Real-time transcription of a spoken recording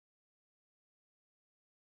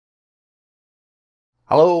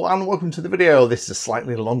Hello and welcome to the video. This is a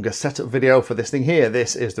slightly longer setup video for this thing here.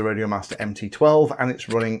 This is the Radiomaster MT12 and it's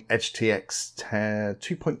running EdgeTX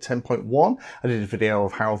 2.10.1. I did a video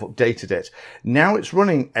of how I've updated it. Now it's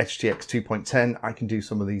running EdgeTX 2.10. I can do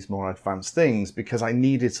some of these more advanced things because I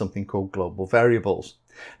needed something called global variables.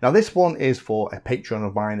 Now this one is for a patron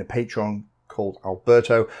of mine, a patron called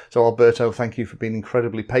Alberto. So Alberto, thank you for being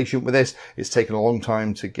incredibly patient with this. It's taken a long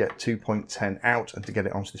time to get 2.10 out and to get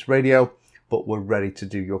it onto this radio, but we're ready to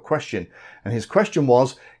do your question. And his question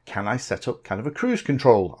was, can I set up kind of a cruise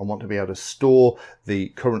control? I want to be able to store the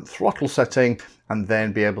current throttle setting and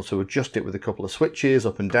then be able to adjust it with a couple of switches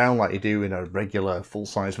up and down like you do in a regular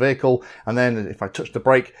full-size vehicle. And then if I touch the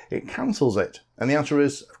brake, it cancels it. And the answer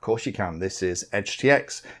is, of course you can. This is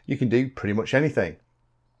EdgeTX. You can do pretty much anything.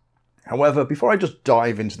 However, before I just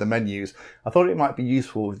dive into the menus, I thought it might be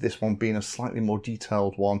useful with this one being a slightly more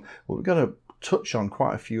detailed one. We're going to touch on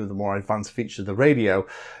quite a few of the more advanced features of the radio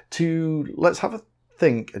let's have a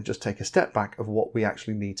think and just take a step back of what we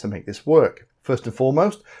actually need to make this work. First and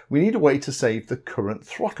foremost, we need a way to save the current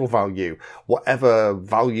throttle value. Whatever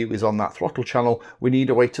value is on that throttle channel, we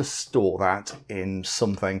need a way to store that in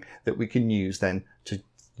something that we can use then to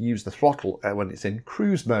use the throttle when it's in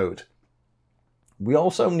cruise mode. We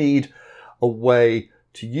also need a way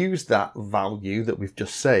to use that value that we've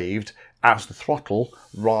just saved as the throttle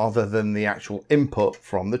rather than the actual input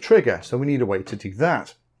from the trigger. So we need a way to do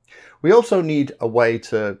that. We also need a way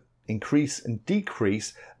to increase and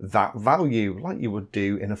decrease that value like you would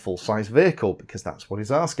do in a full-size vehicle, because that's what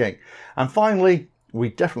he's asking. And finally, we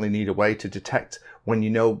definitely need a way to detect when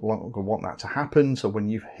you no longer want that to happen, so when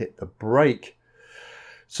you've hit the brake.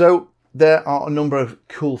 So there are a number of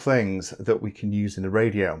cool things that we can use in the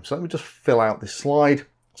radio. So let me just fill out this slide.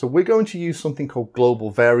 So we're going to use something called global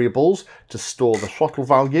variables to store the throttle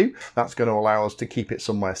value. That's going to allow us to keep it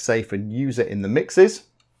somewhere safe and use it in the mixes.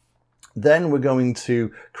 Then we're going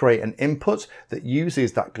to create an input that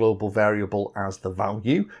uses that global variable as the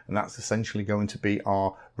value. And that's essentially going to be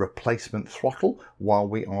our replacement throttle while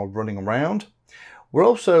we are running around. We're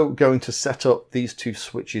also going to set up these two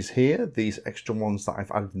switches here, these extra ones that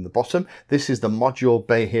I've added in the bottom. This is the module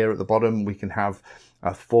bay here at the bottom. We can have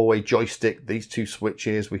a four-way joystick, these two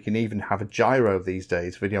switches. We can even have a gyro these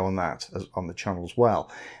days, video on that on the channel as well.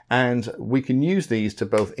 And we can use these to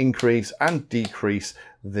both increase and decrease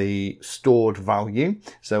the stored value.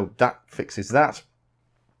 So that fixes that.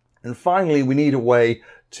 And finally, we need a way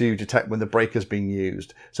to detect when the brake has been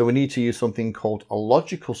used. So we need to use something called a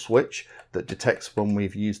logical switch that detects when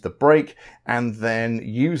we've used the brake and then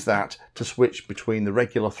use that to switch between the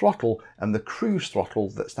regular throttle and the cruise throttle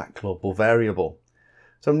that's that global variable.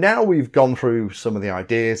 So now we've gone through some of the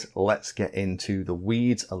ideas, let's get into the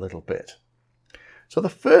weeds a little bit. So the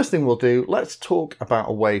first thing we'll do, let's talk about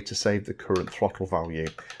a way to save the current throttle value.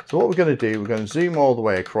 So what we're going to do, we're going to zoom all the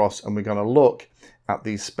way across and we're going to look at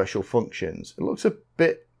these special functions. It looks a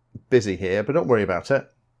bit busy here, but don't worry about it.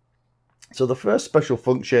 So the first special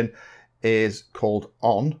function is called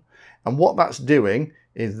on, and what that's doing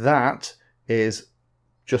is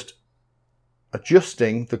just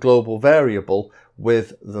adjusting the global variable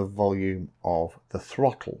with the volume of the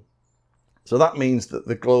throttle. So that means that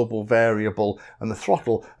the global variable and the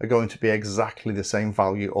throttle are going to be exactly the same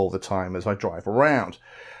value all the time as I drive around.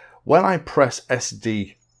 When I press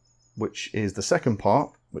SD, which is the second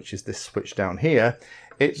part, which is this switch down here,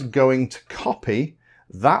 it's going to copy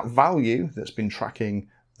that value that's been tracking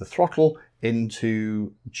the throttle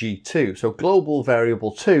into G2. So global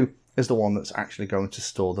variable 2 is the one that's actually going to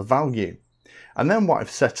store the value. And then what I've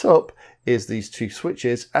set up is these two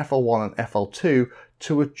switches, FL1 and FL2,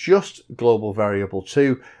 to adjust global variable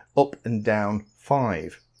 2 up and down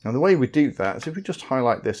 5. Now the way we do that is if we just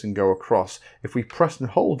highlight this and go across, if we press and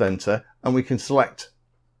hold enter, and we can select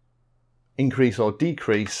increase or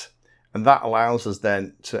decrease, and that allows us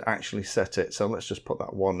then to actually set it. So let's just put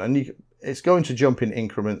that 1, and it's going to jump in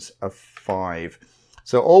increments of 5.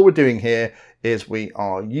 So all we're doing here is we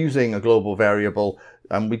are using a global variable,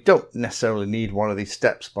 and we don't necessarily need one of these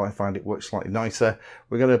steps, but I find it works slightly nicer.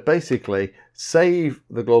 We're going to basically save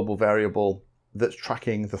the global variable that's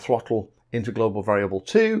tracking the throttle into global variable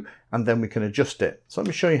 2, and then we can adjust it. So let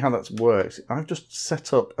me show you how that works. I've just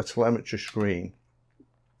set up a telemetry screen.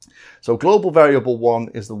 So global variable 1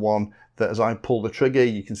 is the one that as I pull the trigger,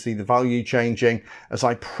 you can see the value changing. As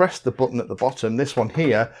I press the button at the bottom, this one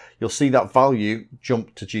here, you'll see that value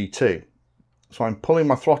jump to G2. So I'm pulling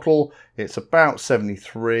my throttle, it's about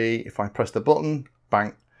 73. If I press the button,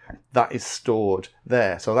 bang, that is stored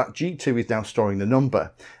there. So that G2 is now storing the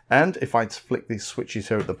number. And if I flick these switches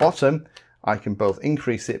here at the bottom, I can both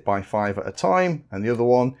increase it by 5 at a time, and the other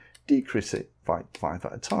one decrease it 5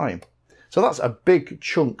 at a time. So that's a big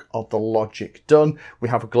chunk of the logic done. We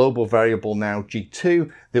have a global variable now, G2,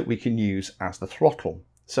 that we can use as the throttle.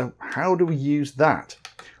 So how do we use that?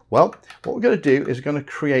 Well, what we're going to do is we're going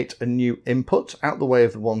to create a new input out the way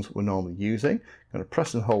of the ones that we're normally using. I'm going to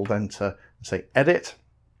press and hold enter and say edit.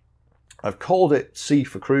 I've called it C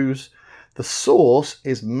for cruise. The source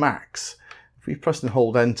is max. If we press and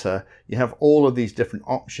hold enter, you have all of these different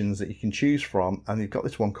options that you can choose from, and you've got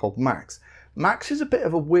this one called max. Max is a bit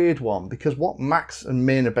of a weird one because what max and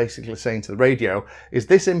min are basically saying to the radio is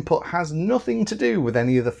this input has nothing to do with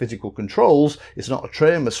any of the physical controls. It's not a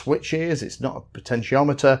trim, a switches, it's not a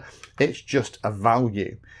potentiometer, it's just a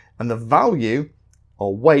value. And the value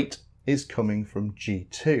or weight is coming from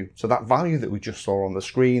G2. So that value that we just saw on the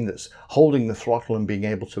screen that's holding the throttle and being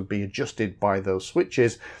able to be adjusted by those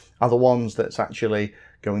switches are the ones that's actually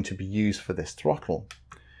going to be used for this throttle.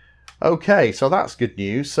 Okay, so that's good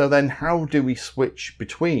news. So then how do we switch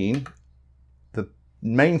between the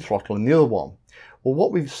main throttle and the other one? Well,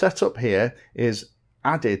 what we've set up here is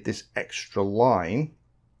added this extra line.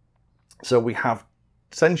 So we have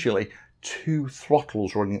essentially 2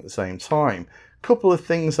 throttles running at the same time. A couple of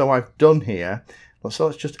things though I've done here. So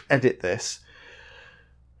let's just edit this.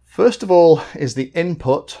 First of all is the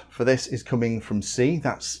input for this is coming from C.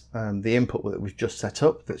 That's the input that we've just set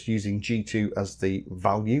up that's using G2 as the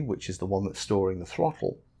value, which is the one that's storing the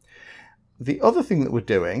throttle. The other thing that we're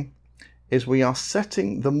doing is we are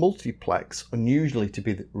setting the multiplex unusually to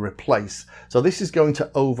be the replace. So this is going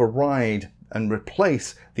to override and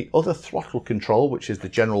replace the other throttle control, which is the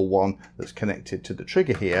general one that's connected to the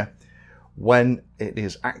trigger here, when it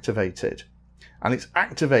is activated. And it's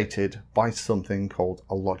activated by something called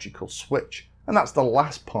a logical switch. And that's the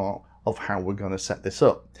last part of how we're going to set this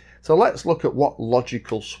up. So let's look at what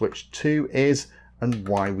logical switch 2 is and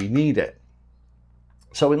why we need it.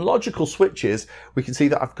 So in logical switches, we can see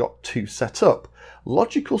that I've got 2 set up.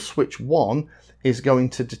 Logical switch 1 is going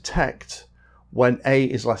to detect when A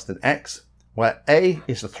is less than X, where A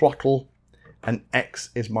is the throttle and X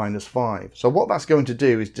is -5. So what that's going to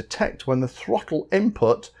do is detect when the throttle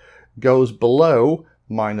input goes below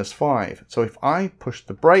 -5. So if I push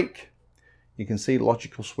the brake, you can see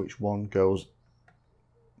logical switch 1 goes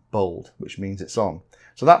bold, which means it's on.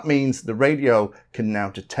 So that means the radio can now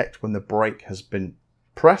detect when the brake has been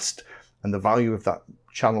pressed and the value of that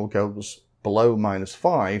channel goes below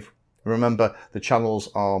 -5. Remember, the channels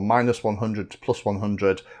are -100 to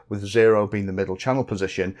 +100, with 0 being the middle channel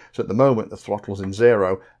position. So at the moment, the throttle's in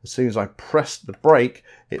 0. As soon as I press the brake,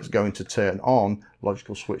 it's going to turn on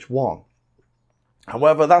logical switch 1.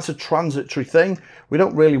 However, that's a transitory thing. We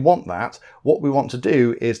don't really want that. What we want to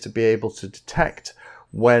do is to be able to detect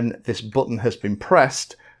when this button has been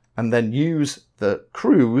pressed and then use the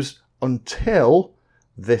cruise until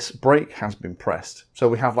this brake has been pressed. So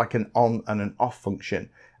we have like an on and an off function.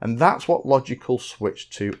 And that's what logical switch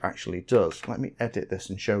 2 actually does. Let me edit this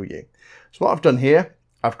and show you. So what I've done here,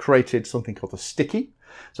 I've created something called a sticky.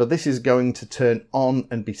 So this is going to turn on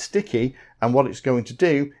and be sticky. And what it's going to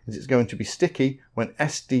do is it's going to be sticky when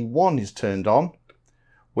SD1 is turned on,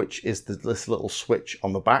 which is this little switch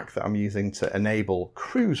on the back that I'm using to enable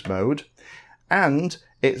cruise mode. And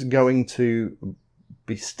it's going to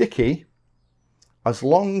be sticky as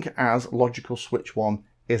long as logical switch 1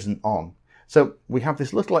 isn't on. So we have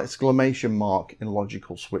this little exclamation mark in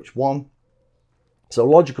logical switch 1. So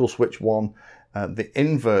logical switch 1, the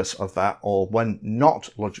inverse of that, or when not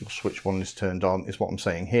logical switch 1 is turned on, is what I'm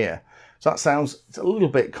saying here. So that sounds, it's a little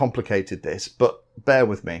bit complicated this, but bear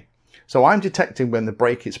with me. So I'm detecting when the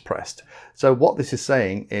brake is pressed. So what this is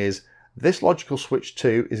saying is this logical switch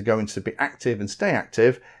 2 is going to be active and stay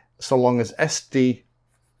active so long as SD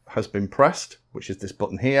has been pressed, which is this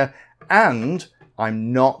button here, and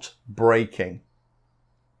I'm not braking.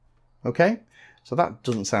 Okay, so that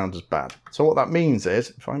doesn't sound as bad. So what that means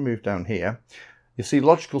is, if I move down here, you see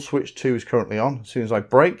logical switch 2 is currently on. As soon as I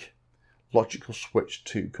brake, logical switch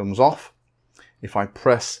 2 comes off. If I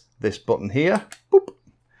press this button here, boop,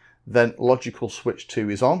 then logical switch 2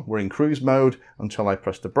 is on. We're in cruise mode until I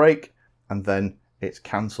press the brake, and then it's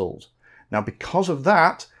cancelled. Now because of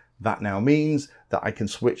that, that now means that I can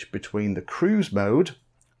switch between the cruise mode,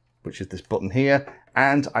 which is this button here,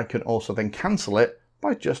 and I can also then cancel it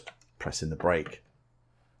by just pressing the brake.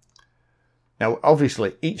 Now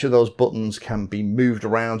obviously each of those buttons can be moved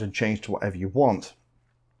around and changed to whatever you want.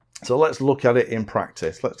 So let's look at it in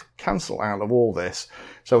practice. Let's cancel out of all this.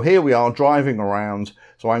 So here we are driving around.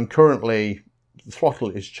 So I'm currently, the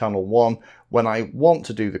throttle is channel 1. When I want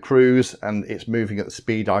to do the cruise and it's moving at the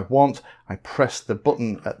speed I want, I press the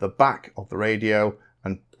button at the back of the radio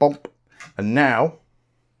and bump. And now,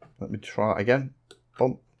 Let me try that again.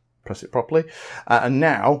 Boom, press it properly. And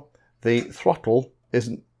now the throttle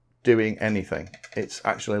isn't doing anything. It's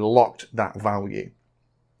actually locked that value.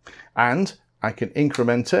 And I can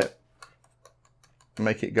increment it,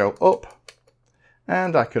 make it go up,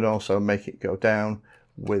 and I can also make it go down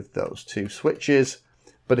with those two switches.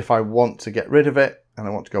 But if I want to get rid of it and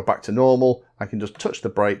I want to go back to normal, I can just touch the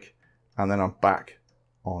brake and then I'm back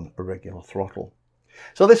on a regular throttle.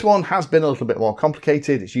 So this one has been a little bit more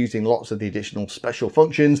complicated. It's using lots of the additional special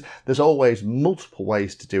functions. There's always multiple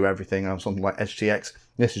ways to do everything on something like EdgeTX.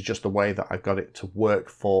 This is just the way that I've got it to work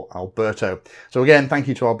for Alberto. So again, thank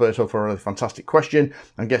you to Alberto for a really fantastic question.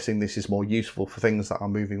 I'm guessing this is more useful for things that are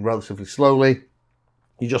moving relatively slowly.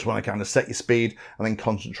 You just want to kind of set your speed and then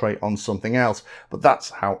concentrate on something else. But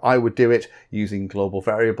that's how I would do it, using global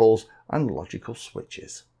variables and logical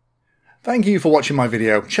switches. Thank you for watching my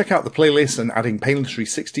video. Check out the playlist, and adding Pedantry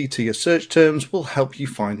 60 to your search terms will help you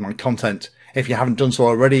find my content. If you haven't done so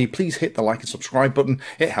already, please hit the like and subscribe button.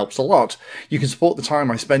 It helps a lot. You can support the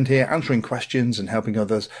time I spend here answering questions and helping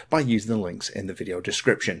others by using the links in the video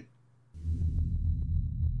description.